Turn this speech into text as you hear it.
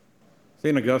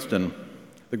St. Augustine,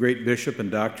 the great bishop and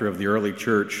doctor of the early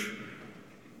church,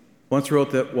 once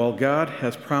wrote that while God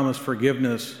has promised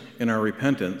forgiveness in our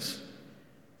repentance,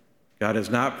 God has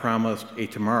not promised a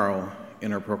tomorrow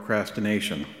in our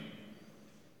procrastination.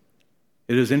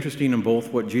 It is interesting in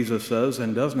both what Jesus says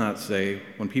and does not say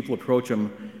when people approach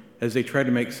him as they try to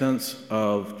make sense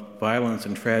of violence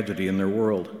and tragedy in their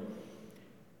world.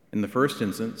 In the first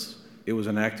instance, it was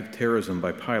an act of terrorism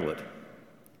by Pilate.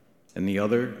 In the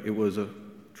other, it was a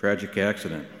tragic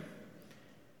accident.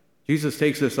 Jesus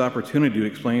takes this opportunity to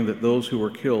explain that those who were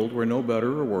killed were no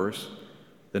better or worse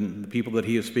than the people that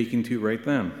he is speaking to right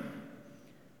then.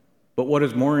 But what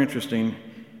is more interesting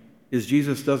is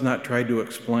Jesus does not try to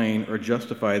explain or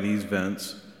justify these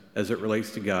events as it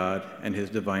relates to God and his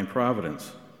divine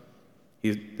providence.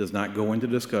 He does not go into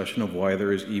discussion of why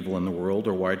there is evil in the world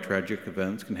or why tragic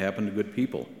events can happen to good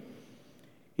people.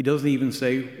 He doesn't even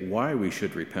say why we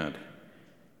should repent.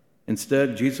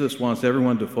 Instead, Jesus wants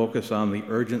everyone to focus on the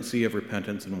urgency of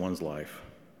repentance in one's life.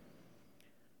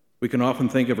 We can often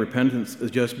think of repentance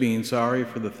as just being sorry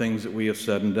for the things that we have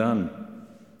said and done,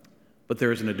 but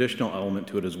there is an additional element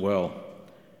to it as well.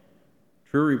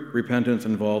 True repentance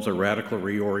involves a radical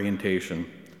reorientation,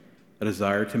 a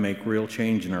desire to make real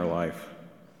change in our life.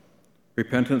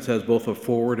 Repentance has both a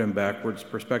forward and backwards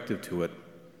perspective to it.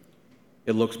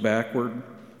 It looks backward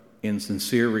in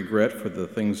sincere regret for the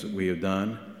things that we have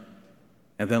done,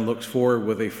 and then looks forward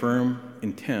with a firm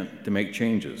intent to make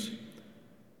changes.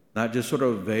 Not just sort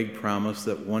of a vague promise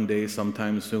that one day,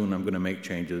 sometime soon, I'm going to make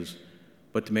changes,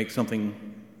 but to make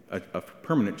something, a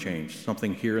permanent change,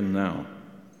 something here and now.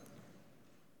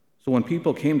 So when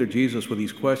people came to Jesus with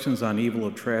these questions on evil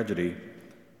or tragedy,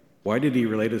 why did he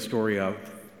relate a story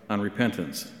on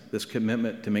repentance, this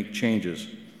commitment to make changes?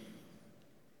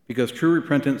 Because true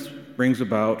repentance brings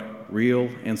about real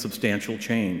and substantial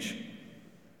change.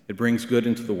 It brings good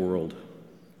into the world.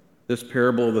 This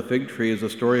parable of the fig tree is a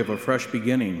story of a fresh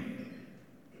beginning.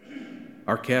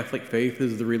 Our Catholic faith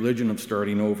is the religion of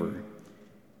starting over.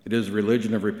 It is the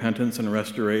religion of repentance and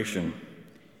restoration.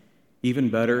 Even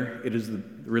better, it is the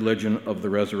religion of the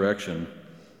resurrection.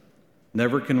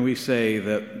 Never can we say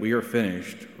that we are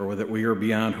finished or that we are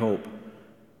beyond hope,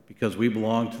 because we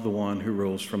belong to the one who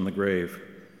rose from the grave.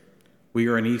 We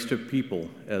are an Easter people,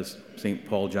 as St.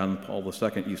 John Paul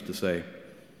II used to say.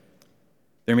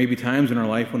 There may be times in our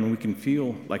life when we can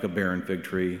feel like a barren fig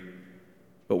tree,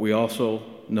 but we also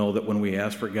know that when we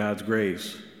ask for God's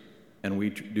grace and we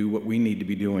do what we need to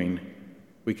be doing,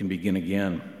 we can begin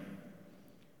again.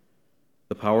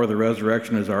 The power of the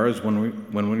resurrection is ours when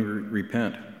we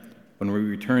repent, when we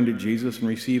return to Jesus and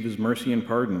receive his mercy and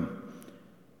pardon.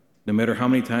 No matter how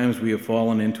many times we have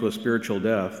fallen into a spiritual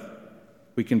death,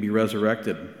 we can be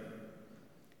resurrected.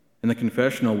 In the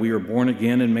confessional, we are born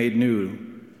again and made new,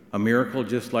 a miracle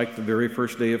just like the very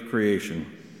first day of creation.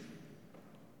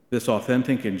 This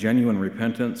authentic and genuine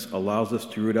repentance allows us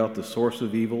to root out the source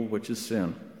of evil, which is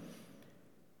sin.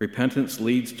 Repentance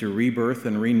leads to rebirth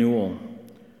and renewal.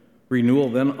 Renewal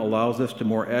then allows us to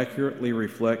more accurately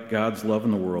reflect God's love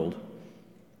in the world.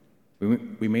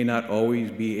 We may not always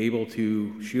be able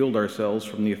to shield ourselves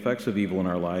from the effects of evil in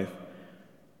our life,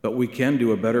 but we can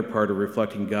do a better part of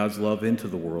reflecting God's love into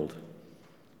the world.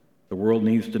 The world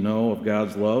needs to know of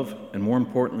God's love, and more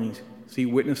importantly, see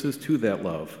witnesses to that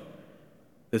love.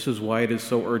 This is why it is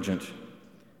so urgent.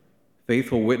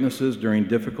 Faithful witnesses during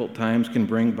difficult times can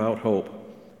bring about hope,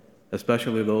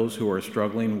 especially those who are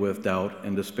struggling with doubt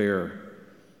and despair.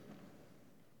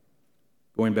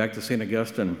 Going back to St.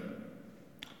 Augustine,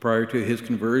 prior to his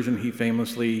conversion, he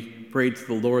famously prayed to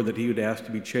the Lord that he would ask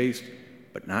to be chaste,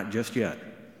 but not just yet.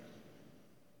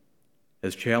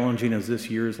 As challenging as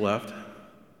this year is left,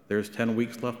 there's 10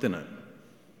 weeks left in it.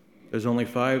 There's only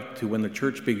 5 to when the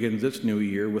church begins its new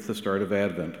year with the start of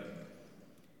Advent.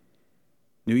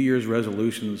 New Year's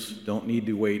resolutions don't need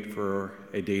to wait for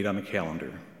a date on a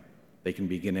calendar. They can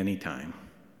begin any time,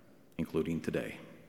 including today.